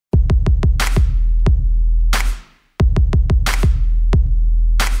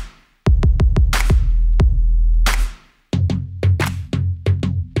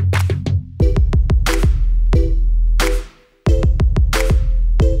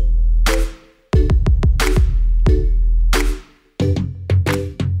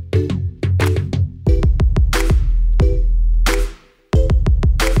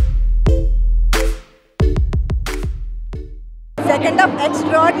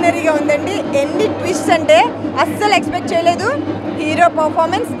ఎక్స్ట్రాడినరీగా ఉందండి. ఎన్ని ట్విస్ట్ అంటే అస్సలు ఎక్స్పెక్ట్ చేయలేదు. Hero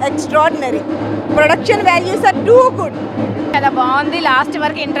performance extraordinary. Production values are too good. చాలా బాగుంది. లాస్ట్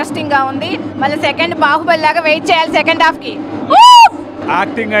వరకు ఇంట్రెస్టింగ్ గా ఉంది. మళ్ళీ సెకండ్ బాహుబలి లాగా వెయిట్ చేయాలి సెకండ్ హాఫ్ కి.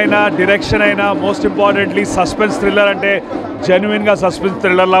 యాక్టింగ్ అయినా డైరెక్షన్ అయినా మోస్ట్ ఇంపార్టెంట్లీ సస్పెన్స్ థ్రిల్లర్ అంటే జెన్యున్గా సస్పెన్స్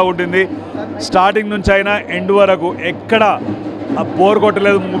థ్రిల్లర్లా ఉంటుంది. స్టార్టింగ్ నుంచి అయినా ఎండ్ వరకు ఎక్కడ బోర్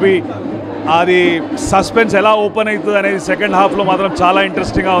కొట్టలేదు మూవీ. అది సస్పెన్స్ ఎలా ఓపెన్ అవుతుంది అనేది సెకండ్ హాఫ్లో మాత్రం చాలా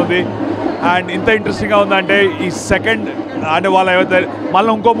ఇంట్రెస్టింగ్గా ఉంది. అండ్ ఇంత ఇంట్రెస్టింగ్గా ఉందంటే ఈ సెకండ్ అంటే వాళ్ళు ఏవైతే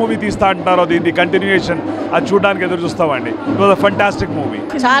మళ్ళీ ఇంకో మూవీ తీస్తా అంటున్నారో దీన్ని కంటిన్యూయేషన్ అది చూడడానికి ఎదురు చూస్తామండి. It was a fantastic movie.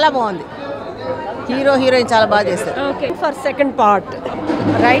 చాలా బాగుంది. హీరో హీరోయిన్ చాలా బాగా చేస్తారు. Okay for second part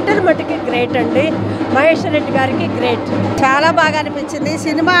writer మటుకి గ్రేట్ అండి. మహేష్ రెడ్డి గారికి గ్రేట్. చాలా బాగా అనిపించింది.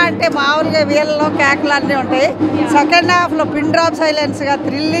 సినిమా అంటే మామూలుగా వీళ్ళలో కేకలు అన్నీ ఉంటాయి. సెకండ్ హాఫ్లో పిన్ డ్రాప్ సైలెన్స్గా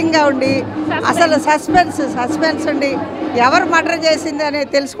థ్రిల్లింగ్గా ఉండి అసలు సస్పెన్స్ ఉండి ఎవరు మర్డర్ చేసింది అనేది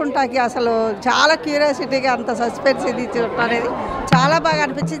తెలుసుకుంటాకి అసలు చాలా క్యూరియాసిటీగా అంత సస్పెన్స్ ఇది చూడటం అనేది చాలా బాగా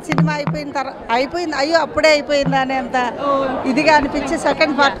అనిపించింది. సినిమా అయిపోయింది అయ్యో అప్పుడే అయిపోయింది అనేంత ఇదిగా అనిపించి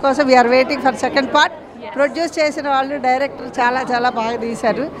సెకండ్ పార్ట్ కోసం we are waiting for second part. Produce చేసిన వాళ్ళు డైరెక్టర్ చాలా బాగా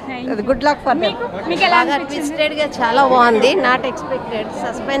తీశారు. Good luck for them. బాగా ట్విస్టెడ్గా చాలా బాగుంది. Not expected.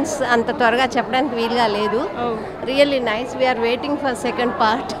 సస్పెన్స్ అంత త్వరగా చెప్పడానికి వీలుగా లేదు. Really nice. We are waiting for second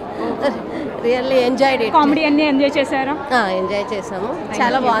part. Really enjoyed it. Comedy అన్ని ఎంజాయ్ చేశారా? ఎంజాయ్ చేసాము.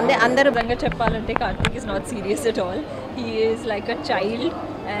 చాలా బాగుంది. అందరూ చెప్పాలంటే Karthik is not serious at all. He is like a child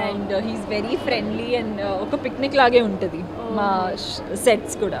and he's very friendly and ఒక పిక్నిక్ లాగే ఉంటుంది మా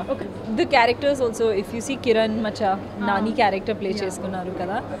సెట్స్ కూడా. The characters also if you see Kiran మచా Nani character play చేసుకున్నారు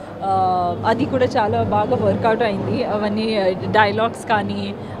కదా, అది కూడా చాలా బాగా వర్కౌట్ అయింది. అవన్నీ డైలాగ్స్ కానీ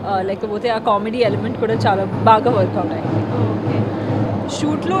లేకపోతే ఆ కామెడీ ఎలిమెంట్ కూడా చాలా బాగా వర్కౌట్ అయింది.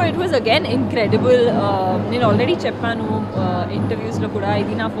 షూట్లో ఇట్ వాజ్ అగైన్ ఇన్క్రెడిబుల్. నేను ఆల్రెడీ చెప్పాను ఇంటర్వ్యూస్లో కూడా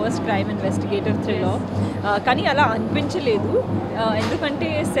ఇది నా ఫస్ట్ క్రైమ్ ఇన్వెస్టిగేటివ్ థ్రిల్లర్. కానీ అలా అనిపించలేదు ఎందుకంటే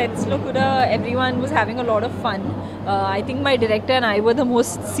సెట్స్లో కూడా every one was having a lot of fun. I think my director and I were the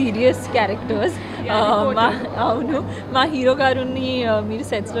most serious characters. అవును, మా హీరో గారుని మీరు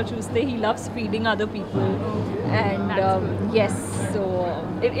సెట్స్లో చూస్తే he loves feeding other people and yes so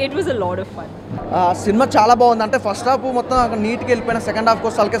it was a lot of fun. Cinema చాలా బాగుంది. అంటే first half మొత్తం నీట్గా వెళ్ళిపోయిన సెకండ్ హాఫ్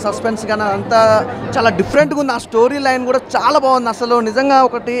కోసం అలాగే సస్పెన్స్ కానీ అంతా చాలా డిఫరెంట్గా ఉంది. ఆ స్టోరీ లైన్ కూడా చాలా బాగుంది. అసలు నిజంగా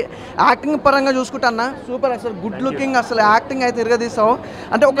ఒకటి యాక్టింగ్ పరంగా చూసుకుంటే అన్న సూపర్. అసలు గుడ్ లుకింగ్ అసలు యాక్టింగ్ అయితే తిరగదీసావు.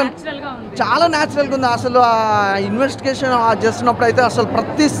 అంటే ఒక చాలా న్యాచురల్గా ఉంది. అసలు ఆ ఇన్వెస్టిగేషన్ చేస్తున్నప్పుడు అయితే అసలు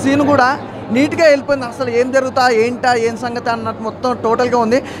ప్రతి సీన్ కూడా నీట్గా వెళ్ళిపోయింది. అసలు ఏం జరుగుతా ఏం సంగతి అన్నట్టు మొత్తం టోటల్గా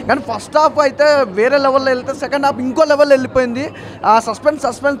ఉంది. కానీ ఫస్ట్ హాఫ్ అయితే వేరే లెవెల్లో వెళ్తే సెకండ్ హాఫ్ ఇంకో లెవెల్లో వెళ్ళిపోయింది. ఆ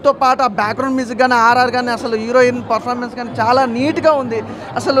సస్పెన్స్తో పాటు ఆ బ్యాక్గ్రౌండ్ మ్యూజిక్ కానీ ఆర్ఆర్ కానీ అసలు హీరోయిన్ పర్ఫార్మెన్స్ కానీ చాలా నీట్గా ఉంది.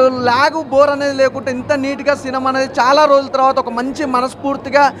 అసలు లాగ్ బోర్ అనేది లేకుండా ఇంత నీట్గా సినిమా అనేది చాలా రోజుల తర్వాత ఒక మంచి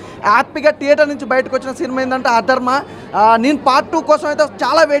మనస్ఫూర్తిగా హ్యాపీగా థియేటర్ నుంచి బయటకు వచ్చిన సినిమా ఏంటంటే అధర్మ. నేను పార్ట్ 2 కోసం అయితే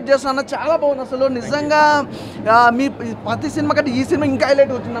చాలా వెయిట్ చేస్తున్నాను. చాలా బాగుంది. అసలు నిజంగా మీ ప్రతి సినిమా కంటే ఈ సినిమా ఇంకా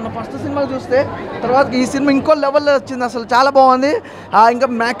హైలైట్ వచ్చింది అన్న. ఫస్ట్ సినిమా చూస్తే తర్వాత ఈ సినిమా ఇంకో లెవెల్లో వచ్చింది. అసలు చాలా బాగుంది. ఇంకా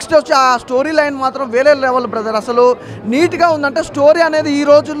నెక్స్ట్ వచ్చి ఆ స్టోరీ లైన్ మాత్రం వేరే లెవెల్ బ్రదర్. అసలు నీట్గా ఉందంటే స్టోరీ అనేది ఈ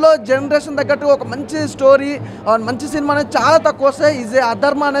రోజుల్లో జనరేషన్ తగ్గట్టు ఒక మంచి స్టోరీ మంచి సినిమా అనేది చాలా తక్కువ వస్తాయి. ఈజ్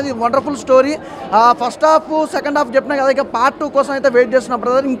అధర్మ అనేది wonderful story. First half second half చెప్పినా కదా, ఇక పార్ట్ 2 కోసం అయితే వెయిట్ చేస్తున్నా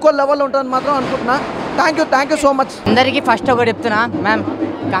బ్రదర్. ఇంకో లెవెల్లో ఉంటుందని మాత్రం అనుకుంటున్నా. Thank you so much. అందరికీ ఫస్ట్ ఒకటి చెప్తున్నా ma'am,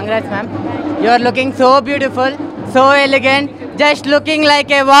 congrats ma'am. You are looking so beautiful, so elegant, just looking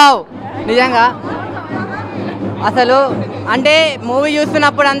like A wow. నిజంగా అసలు అంటే మూవీ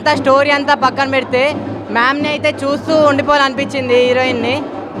చూస్తున్నప్పుడు అంతా స్టోరీ అంతా పక్కన పెడితే మ్యామ్ని అయితే చూస్తూ ఉండిపోవాలనిపించింది హీరోయిన్ని.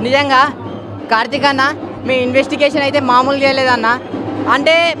 నిజంగా కార్తిక్ అన్న మీ ఇన్వెస్టిగేషన్ అయితే మామూలుగా చేయలేదన్న.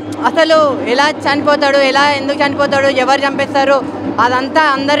 అంటే అసలు ఎలా చనిపోతాడు, ఎందుకు చనిపోతాడు, ఎవరు చంపేస్తారు, అదంతా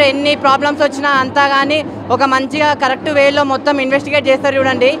అందరూ ఎన్ని ప్రాబ్లమ్స్ వచ్చినా అంతా కానీ ఒక మంచిగా కరెక్ట్ వేలో మొత్తం ఇన్వెస్టిగేట్ చేస్తారు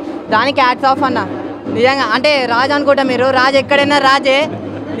చూడండి. దానికి హ్యాట్స్ ఆఫ్ అన్న. నిజంగా అంటే రాజు అనుకుంటా, మీరు రాజు ఎక్కడైనా రాజే.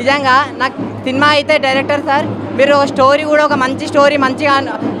 నిజంగా నాకు సినిమా అయితే డైరెక్టర్ సార్ మీరు స్టోరీ కూడా ఒక మంచి స్టోరీ మంచిగా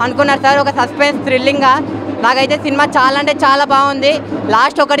అనుకున్నారు సార్. ఒక సస్పెన్స్ థ్రిల్లింగ్గా నాకైతే సినిమా చాలా అంటే చాలా బాగుంది.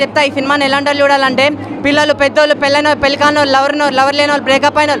 లాస్ట్ ఒకటి చెప్తా, ఈ సినిమాని ఎలాంటి వాళ్ళు చూడాలంటే పిల్లలు, పెద్దోళ్ళు, పెళ్ళికాని వాళ్ళు, లవర్ లేని వాళ్ళు,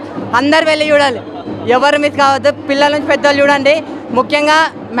 బ్రేకప్ అయిన వాళ్ళు అందరు వెళ్ళి చూడాలి. ఎవరు మిస్ కావద్దు. పిల్లల నుంచి పెద్దోళ్ళు చూడండి. ముఖ్యంగా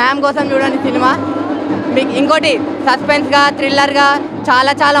మ్యామ్ కోసం చూడండి సినిమా. మీకు ఇంకోటి సస్పెన్స్గా థ్రిల్లర్గా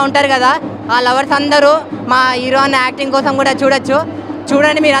చాలా ఉంటారు కదా, ఆ లవర్స్ అందరూ మా హీరో అన్న యాక్టింగ్ కోసం కూడా చూడొచ్చు.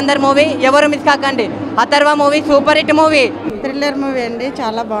 చూడండి మీరు అందరు మూవీ, ఎవరు మిస్ కాకండి. Atharva movie super hit movie. Thriller movie అండి,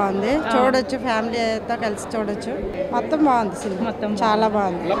 చాలా బాగుంది, చూడొచ్చు, ఫ్యామిలీతో కలిసి చూడొచ్చు. మొత్తం బాగుంది సినిమా, మొత్తం చాలా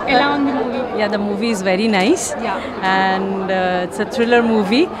బాగుంది. ఎలా ఉంది movie? Yeah, the movie is very nice. And it's a thriller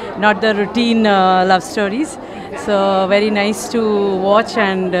movie, not the routine love stories. So very nice to watch,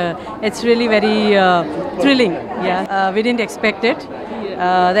 and it's really very thrilling. Yeah, we didn't expect it.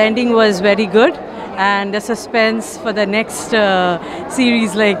 The ending was very good, and the suspense for the next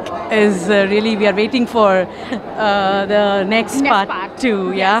series is really, we are waiting for the next part too.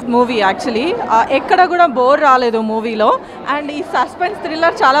 Yeah, movie actually ఎక్కడ కూడా bore రాలేదు మూవీలో. And ఈ suspense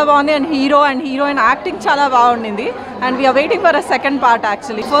thriller చాలా బాగుంది, and hero and heroine acting చాలా బాగుండింది. And we are waiting for a second part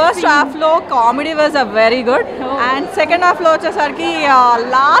actually. First హాఫ్లో comedy was a very good, and second హాఫ్లో వచ్చేసరికి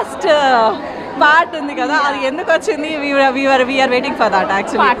లాస్ట్ పార్ట్ ఉంది కదా, అది ఎందుకు వచ్చింది, we are waiting for that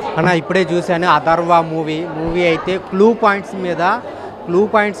actually. అన్న ఇప్పుడే చూశాను అథర్వ మూవీ అయితే క్లూ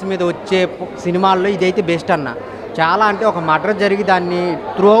పాయింట్స్ మీద వచ్చే సినిమాల్లో ఇదైతే బెస్ట్ అన్న. చాలా అంటే ఒక మర్డర్ జరిగి దాన్ని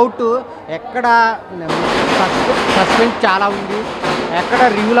త్రూఅవుట్ ఎక్కడ సస్పెన్స్ చాలా ఉంది, ఎక్కడ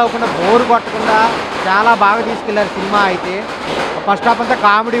రివ్యూలు అవ్వకుండా బోర్ కొట్టకుండా చాలా బాగా తీసుకెళ్లారు సినిమా అయితే. ఫస్ట్ హాఫ్ అంతా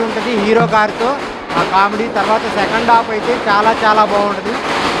కామెడీ ఉంటుంది హీరో గారితో, ఆ కామెడీ తర్వాత సెకండ్ హాఫ్ అయితే చాలా చాలా బాగుంటుంది.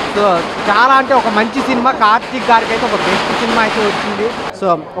 సో చాలా అంటే ఒక మంచి సినిమా, కార్తీక్ గారికి అయితే ఒక బెస్ట్ సినిమా అయితే వచ్చింది. సో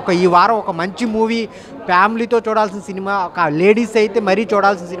ఈ వారం ఒక మంచి మూవీ, ఫ్యామిలీతో చూడాల్సిన సినిమా, ఒక లేడీస్ అయితే మరీ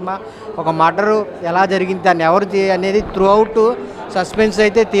చూడాల్సిన సినిమా. ఒక మర్డరు ఎలా జరిగింది, దాన్ని ఎవరు అనేది త్రూఅవుట్ సస్పెన్స్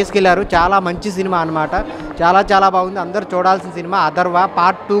అయితే తీసుకెళ్లారు. చాలా మంచి సినిమా అనమాట, చాలా చాలా బాగుంది, అందరూ చూడాల్సిన సినిమా. అథర్వ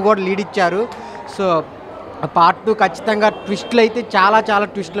పార్ట్ 2 కూడా లీడ్ ఇచ్చారు. సో పార్ట్ 2 ఖచ్చితంగా ట్విస్టులు అయితే చాలా చాలా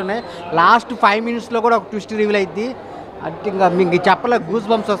ట్విస్టులు ఉన్నాయి. లాస్ట్ 5 మినిట్స్లో కూడా ఒక ట్విస్ట్ రివీల్ అయింది. అంటే ఇంకా మీకు చెప్పలే, గూస్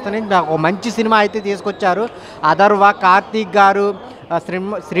బంప్స్ వస్తున్నాయి. ఒక మంచి సినిమా అయితే తీసుకొచ్చారు. అథర్వ, కార్తీక్ గారు,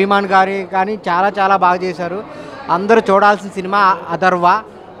 శ్రీమాన్ గారు కానీ చాలా చాలా బాగా చేశారు. అందరూ చూడాల్సిన సినిమా అథర్వ.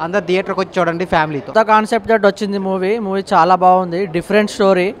 అందరు థియేటర్కి వచ్చి చూడండి ఫ్యామిలీతో. కొత్త కాన్సెప్ట్ తోటి వచ్చింది మూవీ చాలా బాగుంది, డిఫరెంట్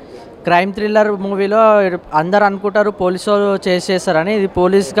స్టోరీ, క్రైమ్ థ్రిల్లర్. మూవీలో అందరు అనుకుంటారు పోలీసు వాళ్ళు చేసేస్తారని, ఇది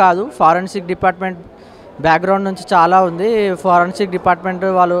పోలీస్ కాదు, ఫారెన్సిక్ డిపార్ట్మెంట్ బ్యాక్గ్రౌండ్ నుంచి చాలా ఉంది. ఫారెన్సిక్ డిపార్ట్మెంట్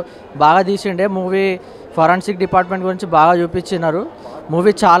వాళ్ళు బాగా తీసిండే మూవీ, ఫారెన్సిక్ డిపార్ట్మెంట్ గురించి బాగా చూపించినారు.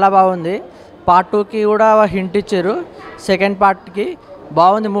 మూవీ చాలా బాగుంది. పార్ట్ 2కి కూడా హింట్ ఇచ్చారు, సెకండ్ పార్ట్కి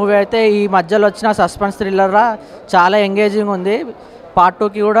బాగుంది మూవీ అయితే. ఈ మధ్యలో వచ్చిన సస్పెన్స్ థ్రిల్లర్గా చాలా ఎంగేజింగ్ ఉంది. పార్ట్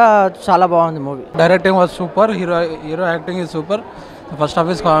 2కి కూడా చాలా బాగుంది movie. Directing was super, hero acting is super. First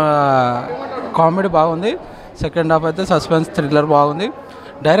half is comedy బాగుంది, సెకండ్ హాఫ్ అయితే సస్పెన్స్ థ్రిల్లర్ బాగుంది.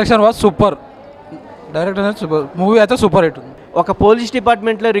 డైరెక్షన్ వాజ్ సూపర్, మూవీ అయితే సూపర్ హిట్. ఒక పోలీస్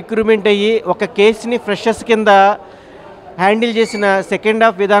డిపార్ట్మెంట్లో రిక్రూట్మెంట్ అయ్యి ఒక కేసుని ఫ్రెషర్స్ కింద హ్యాండిల్ చేసిన సెకండ్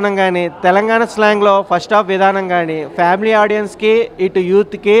హాఫ్ విధానం కానీ, తెలంగాణ స్లాంగ్లో ఫస్ట్ హాఫ్ విధానం కానీ, ఫ్యామిలీ ఆడియన్స్కి, ఇటు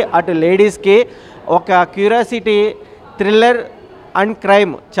యూత్కి అటు లేడీస్కి ఒక క్యూరియాసిటీ, థ్రిల్లర్ అండ్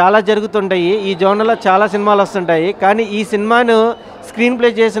క్రైమ్ చాలా జరుగుతుంటాయి. ఈ జోనర్లో చాలా సినిమాలు వస్తుంటాయి, కానీ ఈ సినిమాను స్క్రీన్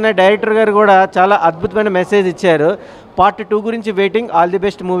ప్లే చేసిన డైరెక్టర్ గారు కూడా చాలా అద్భుతమైన మెసేజ్ ఇచ్చారు. పార్ట్ 2 గురించి waiting. All the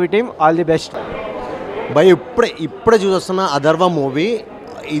best movie team, all the best. By ఇప్పుడే చూస్తున్న అథర్వ మూవీ,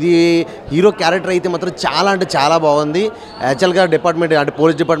 ఇది హీరో క్యారెక్టర్ అయితే మాత్రం చాలా అంటే చాలా బాగుంది. యాక్చువల్గా డిపార్ట్మెంట్ అంటే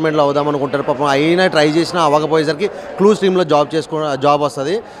పోలీస్ డిపార్ట్మెంట్లో అవుదాం అనుకుంటారు పాపం, అయినా ట్రై చేసినా అవ్వకపోయేసరికి క్లూస్ టీంలో జాబ్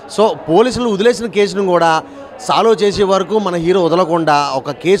వస్తుంది. సో పోలీసులు వదిలేసిన కేసును కూడా సాల్వ్ చేసే వరకు మన హీరో వదలకుండా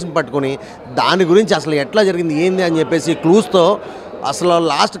ఒక కేసును పట్టుకొని దాని గురించి అసలు ఎట్లా జరిగింది ఏంది అని చెప్పేసి క్లూస్తో అసలు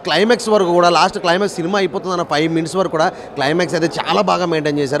లాస్ట్ క్లైమాక్స్ వరకు కూడా, లాస్ట్ క్లైమాక్స్ సినిమా అయిపోతుందన్న 5 మినిట్స్ వరకు కూడా క్లైమాక్స్ అయితే చాలా బాగా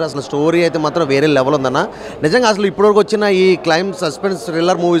మెయింటైన్ చేశారు. అసలు స్టోరీ అయితే మాత్రం వేరే లెవెల్ ఉందన్న. నిజంగా అసలు ఇప్పటివరకు వచ్చిన ఈ క్రైమ్ సస్పెన్స్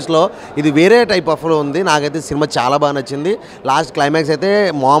థ్రిల్లర్ మూవీస్లో ఇది వేరే టైప్ ఆఫ్లో ఉంది. నాకైతే సినిమా చాలా బాగా నచ్చింది. లాస్ట్ క్లైమాక్స్ అయితే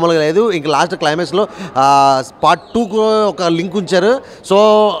మామూలుగా లేదు. ఇంక లాస్ట్ క్లైమాక్స్లో పార్ట్ 2కు ఒక లింక్ ఉంచారు. సో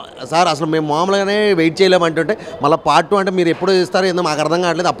సార్ అసలు మేము మామూలుగానే వెయిట్ చేయలేమంటుంటే మళ్ళీ పార్ట్ 2 అంటే మీరు ఎప్పుడు ఇస్తారో ఏందో మాకు అర్థం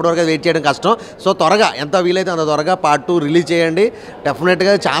కావట్లేదు. అప్పటి వరకు వెయిట్ చేయడం కష్టం. సో త్వరగా ఎంత వీలైతే అంత త్వరగా పార్ట్ 2 రిలీజ్ చేయండి.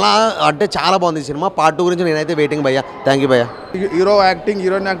 డెఫినెట్గా చాలా అంటే చాలా బాగుంది సినిమా. పార్ట్ 2 గురించి నేనైతే వెయిటింగ్ భయ్యా. థ్యాంక్ యూ భయ్యా.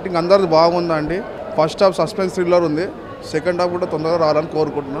 హీరోయిన్ యాక్టింగ్ అందరిది బాగుందండి. ఫస్ట్ హాఫ్ సస్పెన్స్ థ్రిల్లర్ ఉంది, సెకండ్ హాఫ్ కూడా తొందరగా రావాలని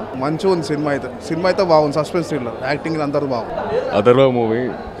కోరుకుంటున్నాను. మంచిగా ఉంది సినిమా అయితే బాగుంది. సస్పెన్స్ థ్రిల్లర్ యాక్టింగ్ అందరూ బాగుంది. అథర్వ మూవీ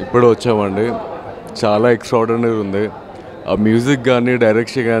ఇప్పుడు వచ్చామండి, చాలా ఎక్స్ట్రాడినరీ ఉంది. ఆ మ్యూజిక్ కానీ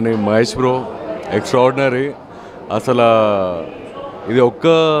డైరెక్షన్ కానీ మహేష్ బ్రో ఎక్స్ట్రాడినరీ. అసలు ఇది ఒక్క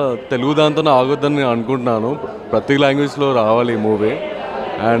తెలుగు దాంతో ఆగొద్దని నేను అనుకుంటున్నాను. ప్రతి లాంగ్వేజ్లో రావాలి ఈ movie.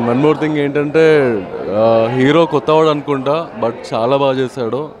 And one more thing ఏంటంటే హీరో కొత్తవాడు అనుకుంటా, బట్ చాలా బాగా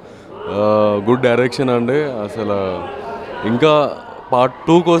చేశాడు. గుడ్ డైరెక్షన్ అండి. అసలు ఇంకా పార్ట్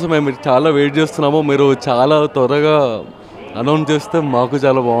 2 కోసం మేము చాలా వెయిట్ చేస్తున్నాము. మీరు చాలా త్వరగా అనౌన్స్ చేస్తే మాకు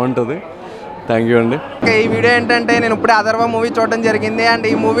చాలా బాగుంటుంది. థ్యాంక్ యూ అండి. ఈ వీడియో ఏంటంటే నేను ఇప్పుడే అథర్వ మూవీ చూడడం జరిగింది అండ్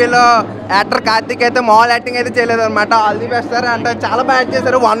ఈ మూవీలో యాక్టర్ కార్తిక్ అయితే మామూలు యాక్టింగ్ అయితే చేయలేదు అనమాట. All the best sir. అంటే చాలా బాగా యాక్ట్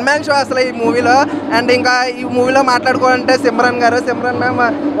చేశారు. 1 man షో అసలు ఈ మూవీలో. అండ్ ఇంకా ఈ మూవీలో మాట్లాడుకోవాలంటే Simran ma'am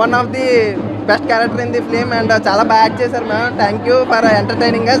one of the best character in the film and చాలా బాగా యాక్ట్ చేశారు ma'am. Thank you for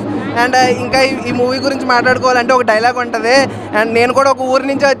entertaining us. And ఇంకా ఈ మూవీ గురించి మాట్లాడుకోవాలంటే ఒక డైలాగ్ ఉంటుంది. అండ్ నేను కూడా ఒక ఊరి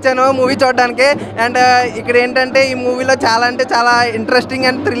నుంచి వచ్చాను మూవీ చూడడానికి. అండ్ ఇక్కడ ఏంటంటే ఈ మూవీలో చాలా అంటే చాలా ఇంట్రెస్టింగ్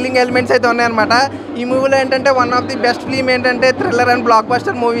అండ్ థ్రిల్లింగ్ ఎలిమెంట్స్ అయితే ఉన్నాయన్నమాట. ఈ మూవీలో ఏంటంటే one of the best film ఏంటంటే thriller and block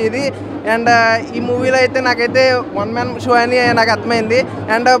buster movie ఇది. అండ్ ఈ మూవీలో అయితే నాకైతే 1 man షో అని నాకు అర్థమైంది.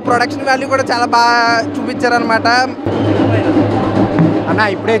 అండ్ ప్రొడక్షన్ వాల్యూ కూడా చాలా బాగా చూపించారనమాట. అన్న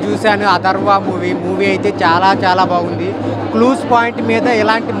ఇప్పుడే చూశాను అథర్వ మూవీ అయితే చాలా బాగుంది. క్లూస్ పాయింట్ మీద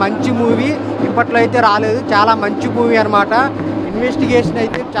ఇలాంటి మంచి మూవీ ఇప్పట్లో అయితే రాలేదు. చాలా మంచి మూవీ అనమాట. ఇన్వెస్టిగేషన్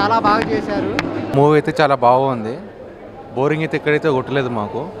అయితే చాలా బాగా చేశారు. మూవీ అయితే చాలా బాగుంది. బోరింగ్ అయితే ఎక్కడైతే కొట్టలేదు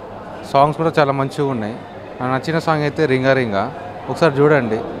మాకు. సాంగ్స్ కూడా చాలా మంచిగా ఉన్నాయి. నాకు నచ్చిన సాంగ్ అయితే రింగా రింగా. ఒకసారి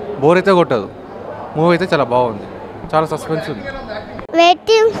చూడండి, బోర్ అయితే కొట్టదు. మూవీ అయితే చాలా బాగుంది. చాలా సస్పెన్స్ ఉంది.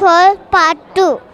 Waiting for part 2.